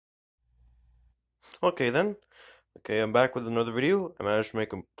Okay then. Okay, I'm back with another video. I managed to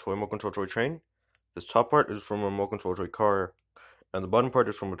make a toy remote control toy train. This top part is from a remote control toy car, and the bottom part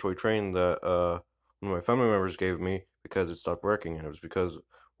is from a toy train that one of my family members gave me because it stopped working, and it was because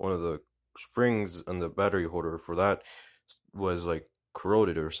one of the springs and the battery holder for that was like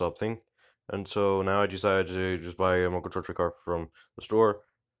corroded or something. And so now I decided to just buy a remote control toy car from the store,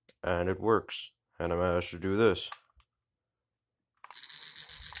 and it works. And I managed to do this.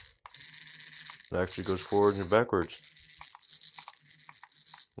 It actually goes forwards and backwards.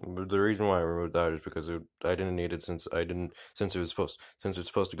 But the reason why I removed that is because I didn't need it since it's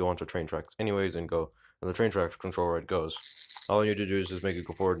supposed to go onto train tracks anyways and the train tracks control where it goes. All I need to do is just make it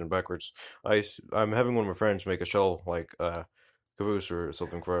go forward and backwards. I'm having one of my friends make a shell like caboose or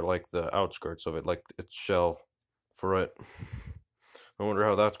something for it, like the outskirts of it, like its shell for it. I wonder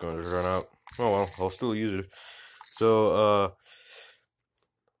how that's going to turn out. Oh well, I'll still use it. So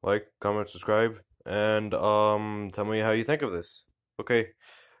like, comment, subscribe, and tell me how you think of this. Okay.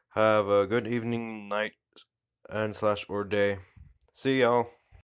 Have a good evening, night, and slash or day. See y'all.